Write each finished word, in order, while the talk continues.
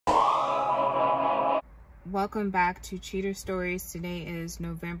Welcome back to Cheater Stories. Today is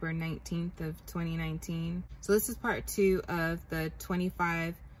November 19th of 2019. So this is part 2 of the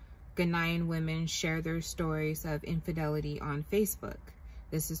 25 Ghanaian women share their stories of infidelity on Facebook.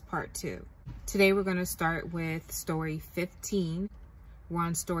 This is part 2. Today we're going to start with story 15. We're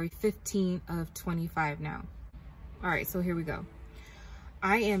on story 15 of 25 now. All right, so here we go.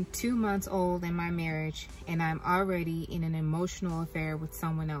 I am 2 months old in my marriage and I'm already in an emotional affair with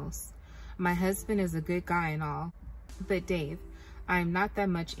someone else. My husband is a good guy and all, but Dave, I'm not that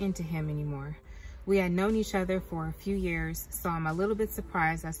much into him anymore. We had known each other for a few years, so I'm a little bit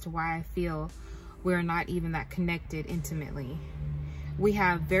surprised as to why I feel we're not even that connected intimately. We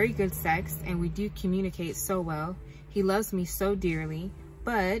have very good sex and we do communicate so well. He loves me so dearly,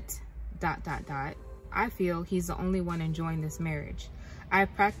 but ... I feel he's the only one enjoying this marriage.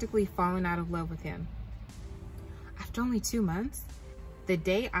 I've practically fallen out of love with him. After only 2 months? The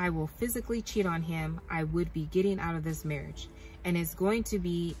day I will physically cheat on him, I would be getting out of this marriage, and it's going to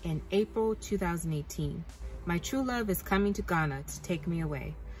be in April 2018. My true love is coming to Ghana to take me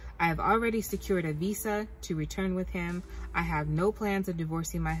away. I have already secured a visa to return with him. I have no plans of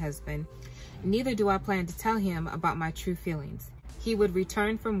divorcing my husband. Neither do I plan to tell him about my true feelings. He would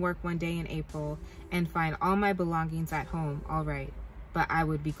return from work one day in April and find all my belongings at home, all right, but I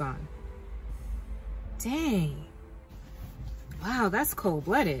would be gone. Dang. Wow, that's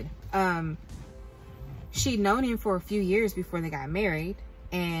cold-blooded. She'd known him for a few years before they got married,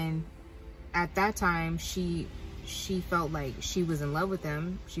 and at that time, she felt like she was in love with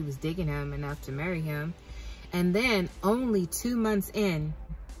him. She was digging him enough to marry him. And then, only 2 months in,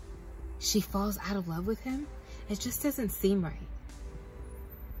 she falls out of love with him? It just doesn't seem right.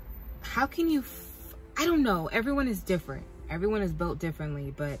 How can you... I don't know. Everyone is different. Everyone is built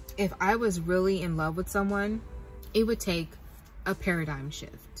differently, but if I was really in love with someone, it would take a paradigm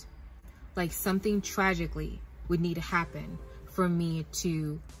shift. Like something tragically would need to happen for me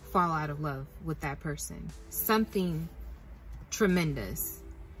to fall out of love with that person. Something tremendous.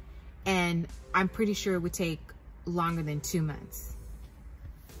 And I'm pretty sure it would take longer than 2 months.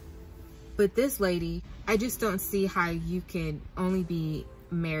 But this lady, I just don't see how you can only be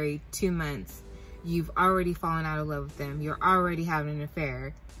married 2 months. You've already fallen out of love with them. You're already having an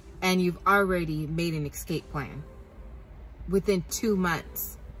affair. And you've already made an escape plan. Within 2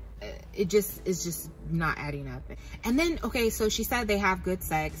 months, it's just not adding up. And then, okay, so she said they have good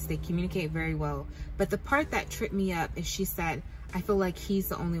sex, they communicate very well, but the part that tripped me up is she said, I feel like he's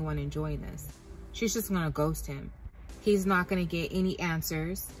the only one enjoying this. She's just gonna ghost him. He's not gonna get any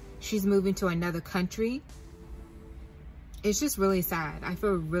answers. She's moving to another country. It's just really sad. I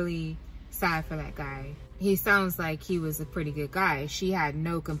feel really sad for that guy. He sounds like he was a pretty good guy. She had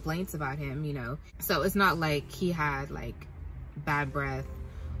no complaints about him, you know. So it's not like he had like bad breath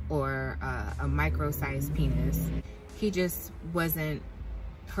or a micro-sized penis. He just wasn't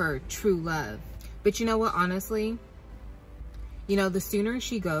her true love. But you know what, honestly, you know, the sooner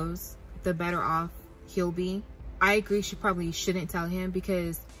she goes, the better off he'll be. I agree she probably shouldn't tell him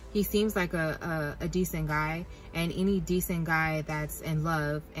because he seems like a decent guy, and any decent guy that's in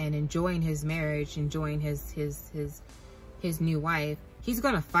love and enjoying his marriage, enjoying his new wife, he's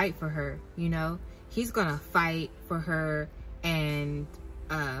gonna fight for her, you know? He's gonna fight for her. And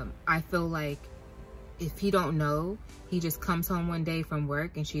I feel like if he don't know, he just comes home one day from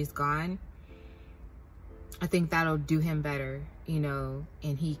work and she's gone, I think that'll do him better, you know,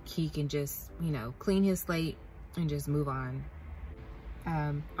 and he can just, you know, clean his slate and just move on.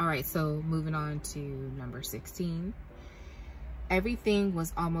 All right, so moving on to number 16. Everything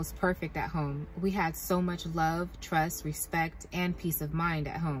was almost perfect at home. We had so much love, trust, respect, and peace of mind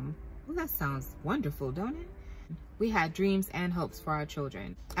at home. Well, that sounds wonderful, don't it? We had dreams and hopes for our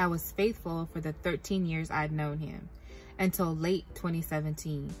children. I was faithful for the 13 years I'd known him until late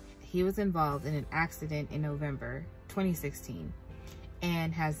 2017. He was involved in an accident in November 2016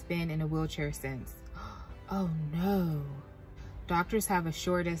 and has been in a wheelchair since. Oh no. Doctors have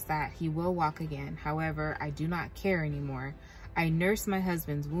assured us that he will walk again. However, I do not care anymore. I nursed my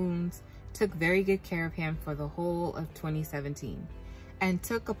husband's wounds, took very good care of him for the whole of 2017. And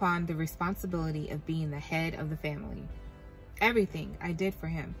took upon the responsibility of being the head of the family. Everything I did for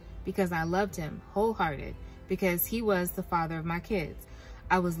him because I loved him wholehearted, because he was the father of my kids.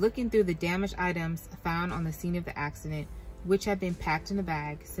 I was looking through the damaged items found on the scene of the accident, which had been packed in a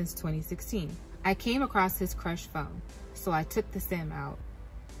bag since 2016. I came across his crushed phone, so I took the SIM out,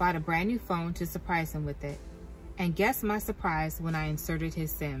 bought a brand new phone to surprise him with it, and guess my surprise when I inserted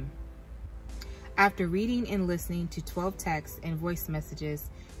his SIM. After reading and listening to 12 texts and voice messages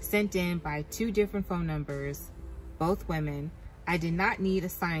sent in by 2 different phone numbers, both women, I did not need a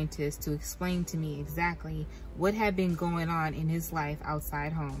scientist to explain to me exactly what had been going on in his life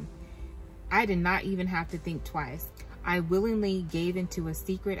outside home. I did not even have to think twice. I willingly gave into a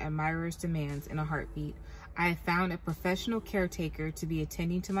secret admirer's demands in a heartbeat. I have found a professional caretaker to be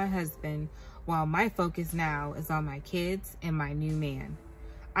attending to my husband, while my focus now is on my kids and my new man.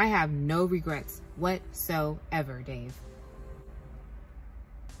 I have no regrets whatsoever, Dave.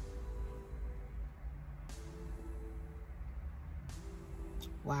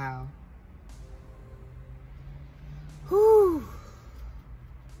 Wow. Whew.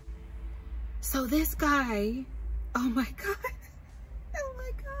 So this guy, oh my God. Oh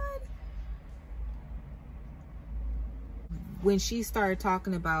my God. When she started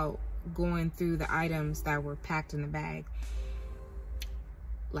talking about going through the items that were packed in the bag,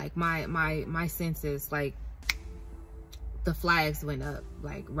 like my senses, like the flags went up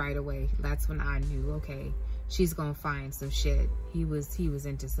like right away. That's when I knew, okay, she's gonna find some shit. He was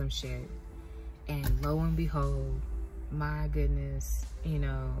into some shit. And lo and behold, my goodness, you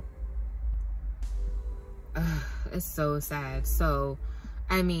know, it's so sad. So,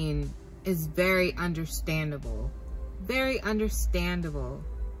 I mean, it's very understandable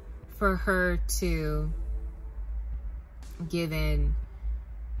for her to give in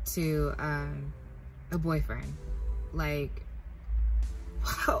to a boyfriend. Like,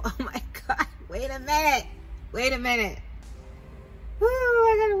 wow, oh my God, wait a minute. Woo,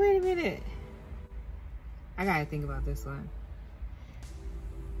 I gotta wait a minute. I gotta think about this one.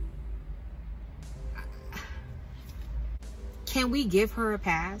 Can we give her a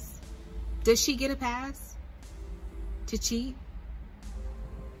pass? Does she get a pass to cheat?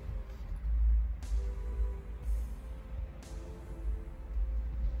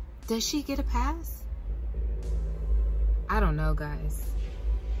 Does she get a pass? I don't know, guys.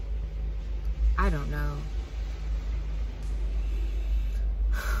 I don't know.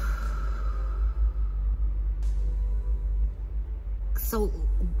 So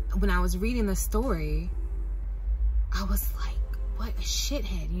when I was reading the story, I was like, what a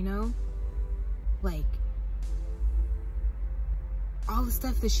shithead, you know? Like, all the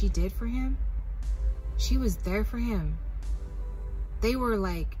stuff that she did for him, she was there for him. They were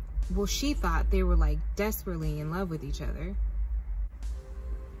like, well, she thought they were like desperately in love with each other.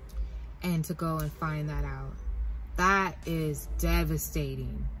 And to go and find that out, that is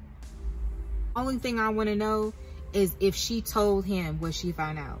devastating. Only thing I want to know is if she told him what she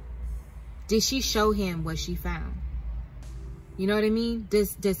found out. Did she show him what she found? You know what I mean?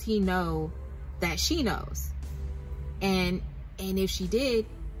 Does he know that she knows? And if she did,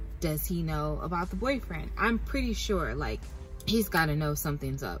 does he know about the boyfriend? I'm pretty sure, like, he's got to know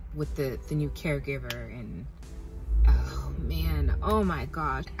something's up with the new caregiver. And oh man, oh my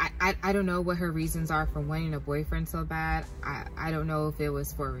gosh, I don't know what her reasons are for wanting a boyfriend so bad. I don't know if it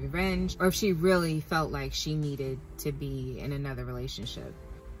was for revenge or if she really felt like she needed to be in another relationship.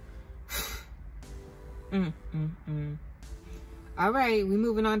 All right, we're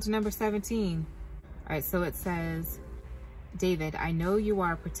moving on to number 17. All right, so it says, David, I know you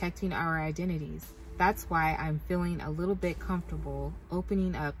are protecting our identities. That's why I'm feeling a little bit comfortable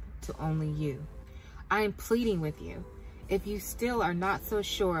opening up to only you. I am pleading with you. If you still are not so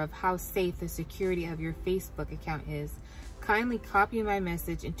sure of how safe the security of your Facebook account is, kindly copy my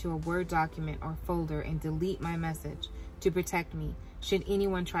message into a Word document or folder and delete my message to protect me should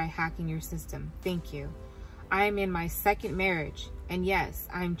anyone try hacking your system. Thank you. I am in my second marriage, and yes,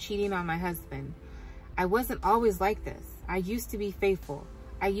 I am cheating on my husband. I wasn't always like this. I used to be faithful.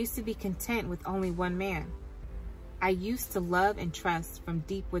 I used to be content with only one man. I used to love and trust from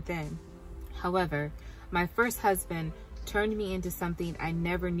deep within. However, my first husband turned me into something I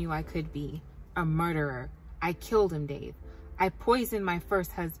never knew I could be, a murderer. I killed him, Dave. I poisoned my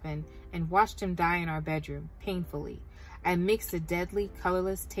first husband and watched him die in our bedroom, painfully. I mixed a deadly,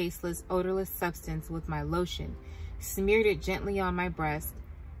 colorless, tasteless, odorless substance with my lotion, smeared it gently on my breast,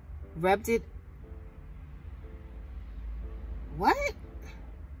 rubbed it... What?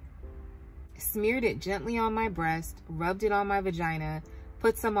 Smeared it gently on my breast, rubbed it on my vagina,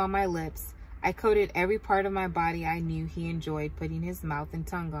 put some on my lips. I coated every part of my body I knew he enjoyed putting his mouth and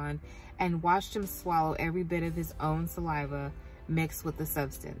tongue on, and watched him swallow every bit of his own saliva mixed with the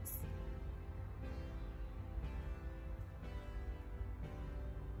substance.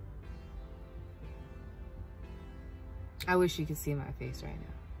 I wish you could see my face right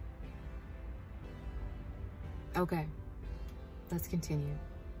now. Okay, let's continue.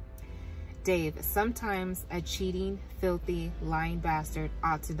 Dave, sometimes a cheating, filthy, lying bastard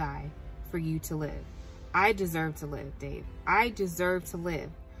ought to die for you to live. I deserve to live, Dave. I deserve to live.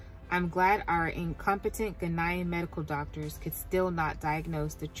 I'm glad our incompetent Ghanaian medical doctors could still not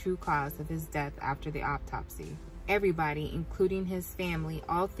diagnose the true cause of his death after the autopsy. Everybody, including his family,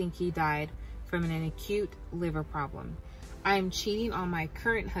 all think he died from an acute liver problem. I am cheating on my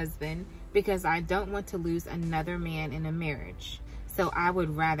current husband because I don't want to lose another man in a marriage. So I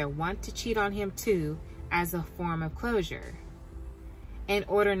would rather want to cheat on him too, as a form of closure, in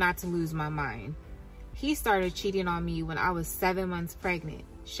order not to lose my mind. He started cheating on me when I was 7 months pregnant.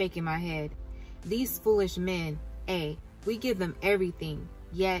 Shaking my head. These foolish men, we give them everything,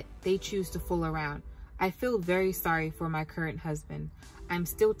 yet they choose to fool around. I feel very sorry for my current husband. I'm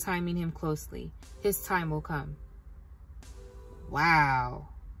still timing him closely. His time will come. Wow.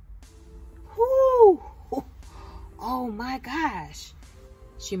 Whoo! Oh my gosh.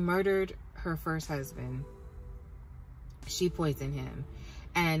 She murdered her first husband. She poisoned him.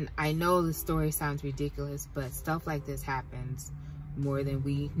 And I know the story sounds ridiculous, but stuff like this happens more than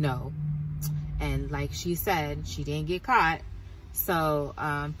we know. And like she said, she didn't get caught. So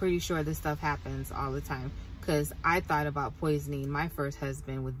I'm pretty sure this stuff happens all the time. Because I thought about poisoning my first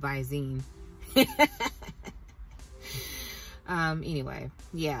husband with Visine. Anyway,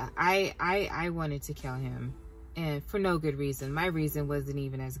 yeah, I wanted to kill him. And for no good reason. My reason wasn't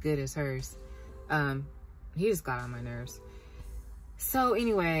even as good as hers. He just got on my nerves. So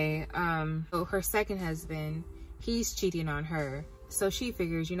anyway, so her second husband, he's cheating on her. So she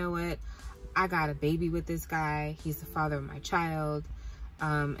figures, you know what? I got a baby with this guy. He's the father of my child.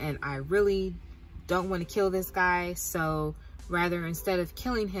 And I really don't want to kill this guy. So rather, instead of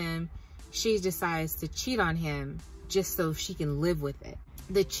killing him, she decides to cheat on him just so she can live with it.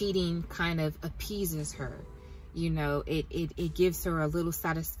 The cheating kind of appeases her. You know, it gives her a little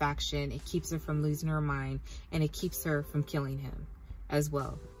satisfaction. It keeps her from losing her mind, and it keeps her from killing him as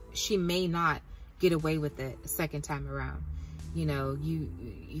well. She may not get away with it a second time around. You know,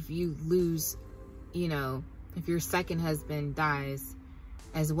 if you lose, you know, if your second husband dies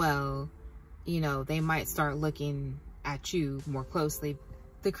as well, you know, they might start looking at you more closely.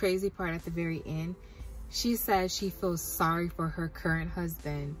 The crazy part at the very end, she says she feels sorry for her current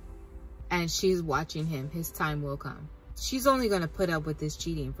husband, and she's watching him. His time will come. She's only going to put up with this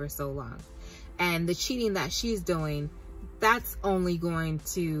cheating for so long. And the cheating that she's doing, that's only going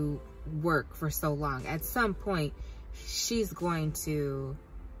to work for so long. At some point, she's going to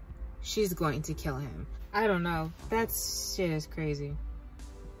kill him. I don't know. That shit is crazy.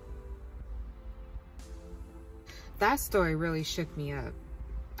 That story really shook me up.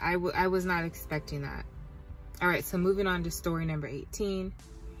 I was not expecting that. All right, so moving on to story number 18.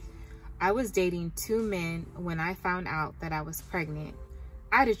 I was dating 2 men when I found out that I was pregnant.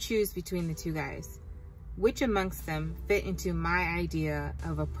 I had to choose between the 2 guys. Which amongst them fit into my idea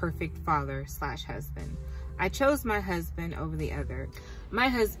of a perfect father/husband? I chose my husband over the other. My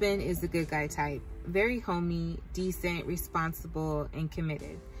husband is the good guy type, very homey, decent, responsible, and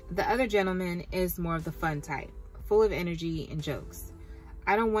committed. The other gentleman is more of the fun type, full of energy and jokes.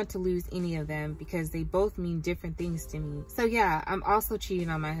 I don't want to lose any of them because they both mean different things to me. So yeah, I'm also cheating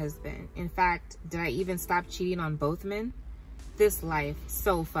on my husband. In fact, did I even stop cheating on both men? This life,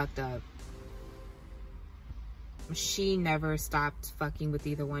 so fucked up. She never stopped fucking with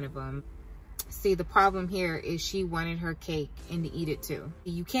either one of them. See, the problem here is she wanted her cake and to eat it too.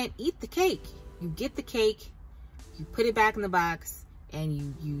 You can't eat the cake. You get the cake, you put it back in the box, and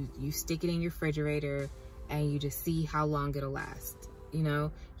you stick it in your refrigerator, and you just see how long it'll last. You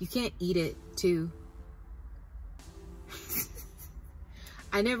know, you can't eat it too.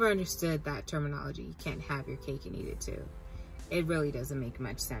 I never understood that terminology. You can't have your cake and eat it too. It really doesn't make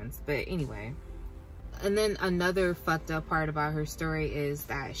much sense. But anyway. And then another fucked up part about her story is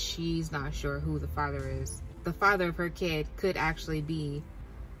that she's not sure who the father is. The father of her kid could actually be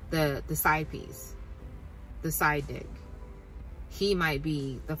the side piece, the side dick. He might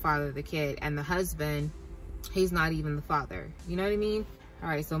be the father of the kid, and the husband, he's not even the father. You know what I mean? All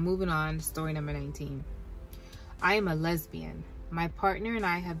right, so moving on to story number 19. I am a lesbian. My partner and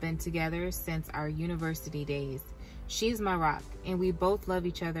I have been together since our university days. She's my rock, and we both love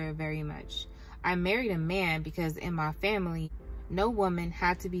each other very much. I married a man because in my family, no woman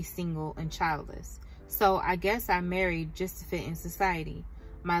had to be single and childless. So I guess I married just to fit in society.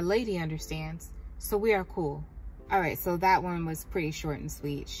 My lady understands, so we are cool. All right, so that one was pretty short and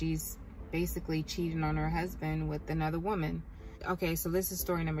sweet. She's basically cheating on her husband with another woman. Okay, so this is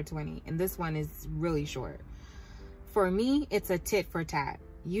story number 20, and this one is really short. For me, it's a tit for tat.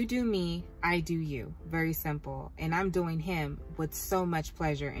 You do me, I do you. Very simple. And I'm doing him with so much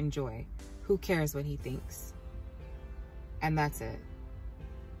pleasure and joy. Who cares what he thinks? And that's it.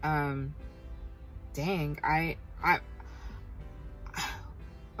 Dang,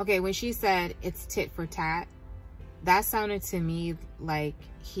 Okay, when she said it's tit for tat, that sounded to me like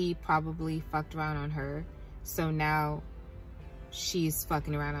he probably fucked around on her, so now she's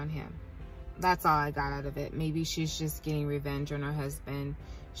fucking around on him. That's all I got out of it. Maybe she's just getting revenge on her husband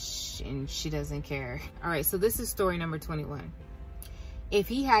and she doesn't care. All right, so this is story number 21. If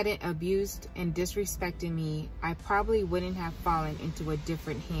he hadn't abused and disrespected me, I probably wouldn't have fallen into a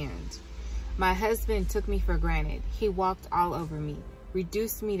different hand. My husband took me for granted. He walked all over me,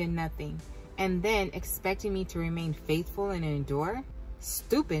 reduced me to nothing, and then expecting me to remain faithful and endure?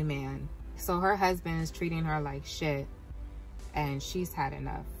 Stupid man. So her husband is treating her like shit, and she's had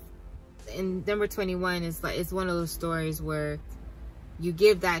enough. And number 21 is like, it's one of those stories where you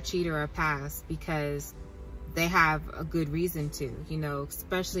give that cheater a pass because they have a good reason to, you know,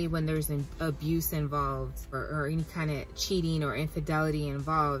 especially when there's an abuse involved or any kind of cheating or infidelity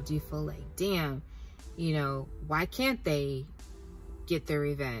involved. You feel like, damn, you know, why can't they get their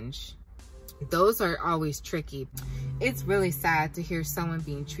revenge? Those are always tricky. It's really sad to hear someone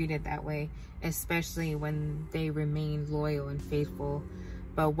being treated that way, especially when they remain loyal and faithful.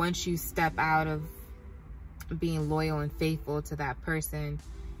 But once you step out of being loyal and faithful to that person,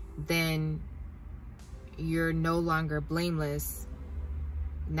 then you're no longer blameless.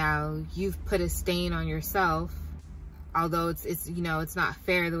 Now you've put a stain on yourself, although it's you know, it's not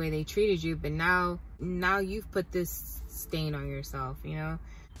fair the way they treated you, but now you've put this stain on yourself, you know.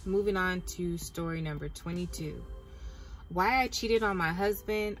 Moving on to story number 22. Why I cheated on my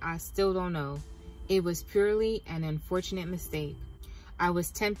husband, I still don't know. It was purely an unfortunate mistake. I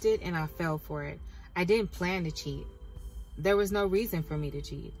was tempted and I fell for it. I didn't plan to cheat. There was no reason for me to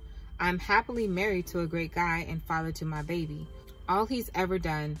cheat. I'm happily married to a great guy and father to my baby. All he's ever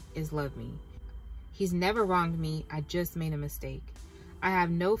done is love me. He's never wronged me. I just made a mistake. I have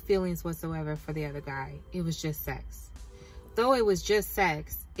no feelings whatsoever for the other guy. It was just sex. Though it was just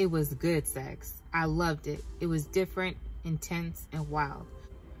sex, it was good sex. I loved it. It was different, intense, and wild.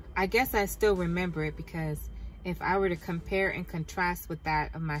 I guess I still remember it because if I were to compare and contrast with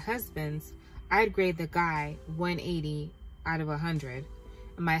that of my husband's, I'd grade the guy 180 out of 100.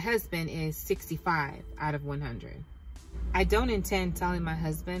 My husband is 65 out of 100. I don't intend telling my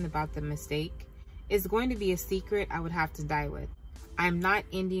husband about the mistake. It's going to be a secret I would have to die with. I'm not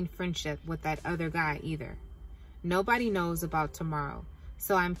ending friendship with that other guy either. Nobody knows about tomorrow,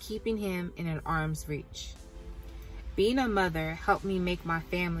 so I'm keeping him in an arm's reach. Being a mother helped me make my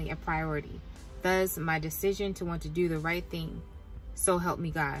family a priority, thus my decision to want to do the right thing. So help me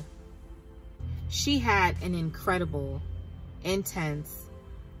God. She had an incredible, intense,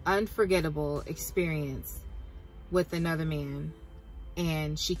 unforgettable experience with another man,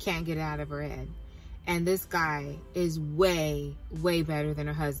 and she can't get it out of her head. And this guy is way, way better than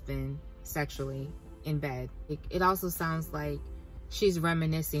her husband sexually in bed. It also sounds like she's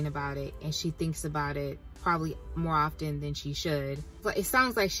reminiscing about it, and she thinks about it probably more often than she should. But it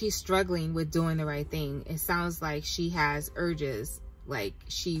sounds like she's struggling with doing the right thing. It sounds like she has urges, like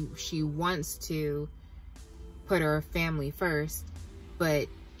she wants to put her family first, but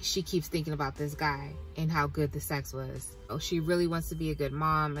she keeps thinking about this guy and how good the sex was. Oh, she really wants to be a good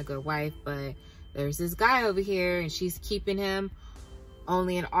mom, a good wife, but there's this guy over here and she's keeping him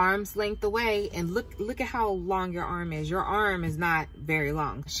only an arm's length away. And look at how long your arm is. Your arm is not very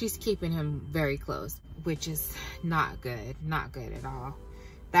long. She's keeping him very close, which is not good at all.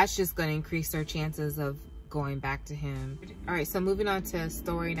 That's just going to increase her chances of going back to him. All right, so moving on to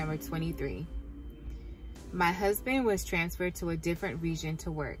story number 23. My husband was transferred to a different region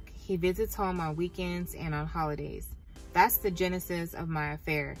to work. He visits home on weekends and on holidays. That's the genesis of my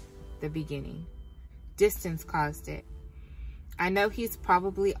affair, the beginning. Distance caused it. I know he's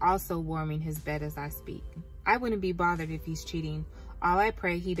probably also warming his bed as I speak. I wouldn't be bothered if he's cheating. All I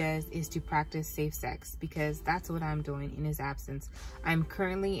pray he does is to practice safe sex, because that's what I'm doing in his absence. I'm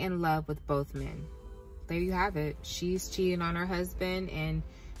currently in love with both men. There you have it. She's cheating on her husband, and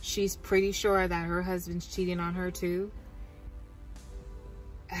she's pretty sure that her husband's cheating on her too.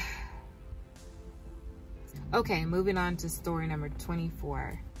 Okay, moving on to story number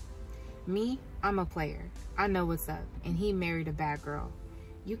 24. Me, I'm a player. I know what's up, and he married a bad girl.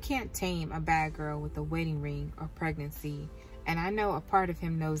 You can't tame a bad girl with a wedding ring or pregnancy, and I know a part of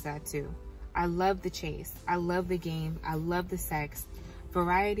him knows that too. I love the chase. I love the game. I love the sex.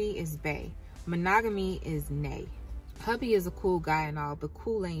 Variety is bae. Monogamy is nay. Hubby is a cool guy and all, but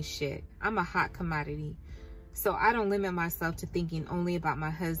cool ain't shit. I'm a hot commodity, so I don't limit myself to thinking only about my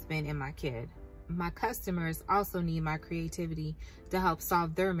husband and my kid. My customers also need my creativity to help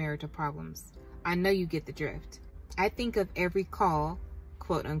solve their marital problems. I know you get the drift. I think of every call,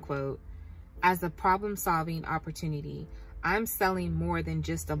 quote unquote, as a problem-solving opportunity. I'm selling more than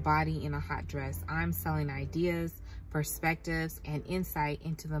just a body in a hot dress. I'm selling ideas, perspectives, and insight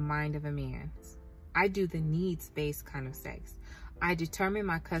into the mind of a man. I do the needs-based kind of sex. I determine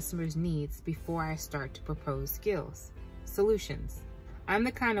my customers' needs before I start to propose skills, solutions. I'm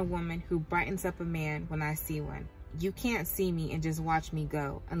the kind of woman who brightens up a man when I see one. You can't see me and just watch me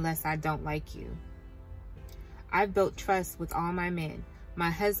go unless I don't like you. I've built trust with all my men,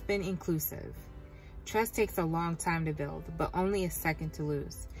 my husband inclusive. Trust takes a long time to build, but only a second to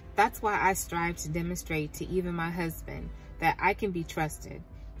lose. That's why I strive to demonstrate to even my husband that I can be trusted,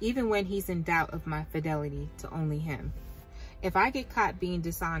 even when he's in doubt of my fidelity to only him. If I get caught being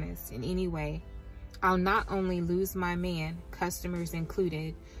dishonest in any way, I'll not only lose my man, customers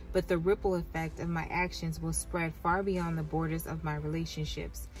included, but the ripple effect of my actions will spread far beyond the borders of my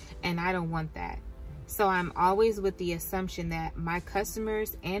relationships, and I don't want that. So I'm always with the assumption that my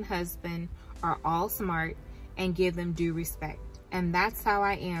customers and husband are all smart and give them due respect. And that's how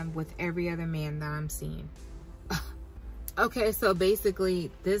I am with every other man that I'm seeing. Okay, so basically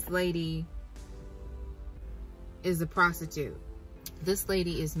this lady is a prostitute. This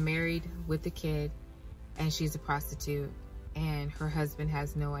lady is married with a kid and she's a prostitute and her husband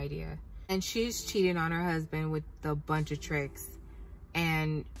has no idea. And she's cheating on her husband with a bunch of tricks.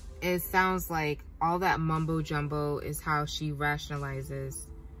 And it sounds like all that mumbo jumbo is how she rationalizes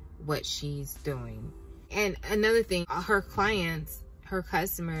what she's doing. And another thing, her clients, her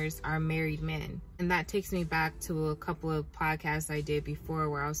customers are married men. And that takes me back to a couple of podcasts I did before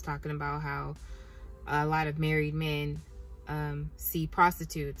where I was talking about how a lot of married men see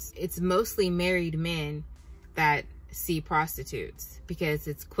prostitutes. It's mostly married men that see prostitutes because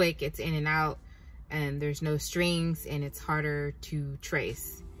it's quick, it's in and out, and there's no strings and it's harder to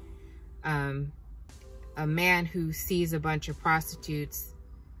trace. A man who sees a bunch of prostitutes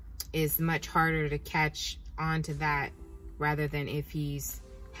is much harder to catch on to that rather than if he's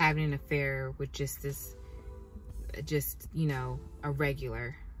having an affair with just you know, a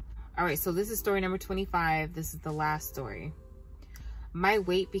regular. All right, so this is story number 25. This is the last story. My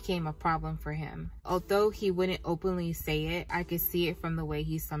weight became a problem for him. Although he wouldn't openly say it, I could see it from the way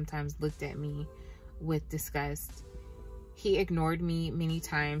he sometimes looked at me with disgust. He ignored me many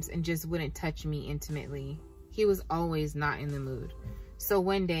times and just wouldn't touch me intimately. He was always not in the mood. So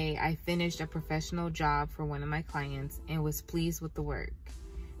one day, I finished a professional job for one of my clients and was pleased with the work.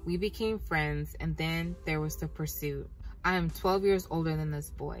 We became friends, and then there was the pursuit. I am 12 years older than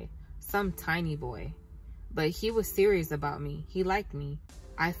this boy, some tiny boy. But he was serious about me. He liked me.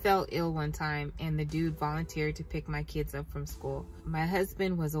 I fell ill one time, and the dude volunteered to pick my kids up from school. My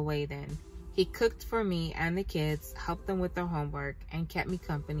husband was away then. He cooked for me and the kids, helped them with their homework, and kept me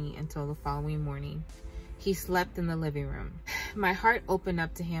company until the following morning. He slept in the living room. My heart opened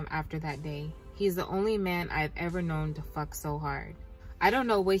up to him after that day. He's the only man I've ever known to fuck so hard. I don't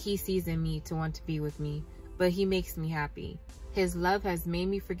know what he sees in me to want to be with me, but he makes me happy. His love has made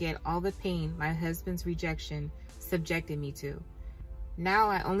me forget all the pain my husband's rejection subjected me to. Now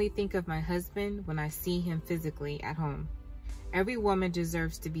I only think of my husband when I see him physically at home. Every woman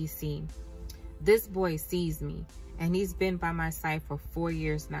deserves to be seen. This boy sees me, and he's been by my side for 4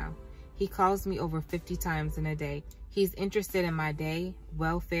 years now. He calls me over 50 times in a day. He's interested in my day,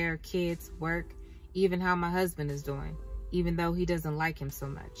 welfare, kids, work, even how my husband is doing, even though he doesn't like him so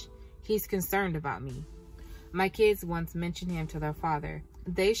much. He's concerned about me. My kids once mentioned him to their father.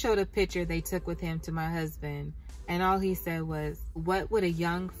 They showed a picture they took with him to my husband, and all he said was, "What would a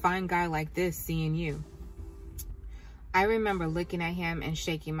young, fine guy like this see in you?" I remember looking at him and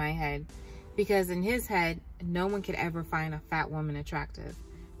shaking my head, because in his head, no one could ever find a fat woman attractive.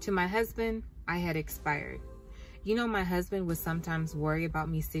 To my husband, I had expired. You know, my husband would sometimes worry about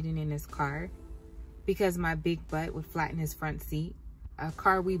me sitting in his car because my big butt would flatten his front seat, a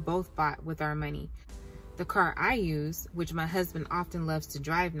car we both bought with our money. The car I use, which my husband often loves to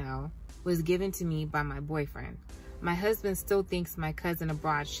drive now, was given to me by my boyfriend. My husband still thinks my cousin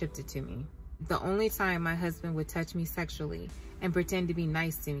abroad shipped it to me. The only time my husband would touch me sexually and pretend to be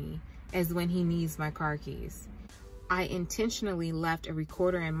nice to me is when he needs my car keys. I intentionally left a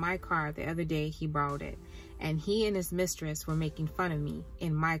recorder in my car the other day. He borrowed it, and he and his mistress were making fun of me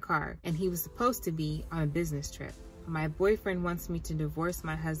in my car, and he was supposed to be on a business trip. My boyfriend wants me to divorce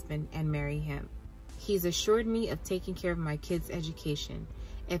my husband and marry him. He's assured me of taking care of my kids' education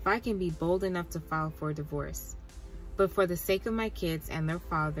if I can be bold enough to file for a divorce. But for the sake of my kids and their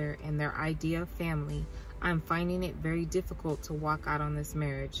father and their idea of family, I'm finding it very difficult to walk out on this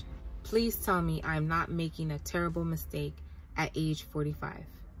marriage. Please tell me I'm not making a terrible mistake at age 45.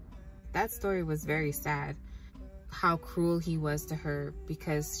 That story was very sad, how cruel he was to her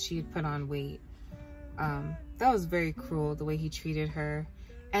because she had put on weight. That was very cruel, the way he treated her.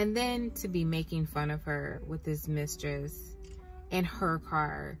 And then to be making fun of her with his mistress in her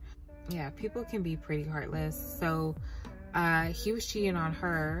car. Yeah, people can be pretty heartless. So he was cheating on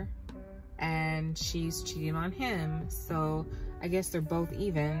her and she's cheating on him. So I guess they're both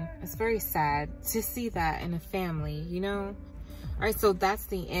even. It's very sad to see that in a family, you know? All right, so that's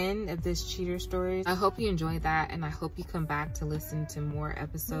the end of this cheater story. I hope you enjoyed that, and I hope you come back to listen to more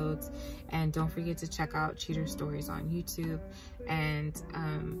episodes. And don't forget to check out Cheater Stories on YouTube. And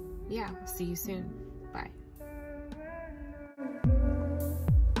yeah, see you soon. Bye.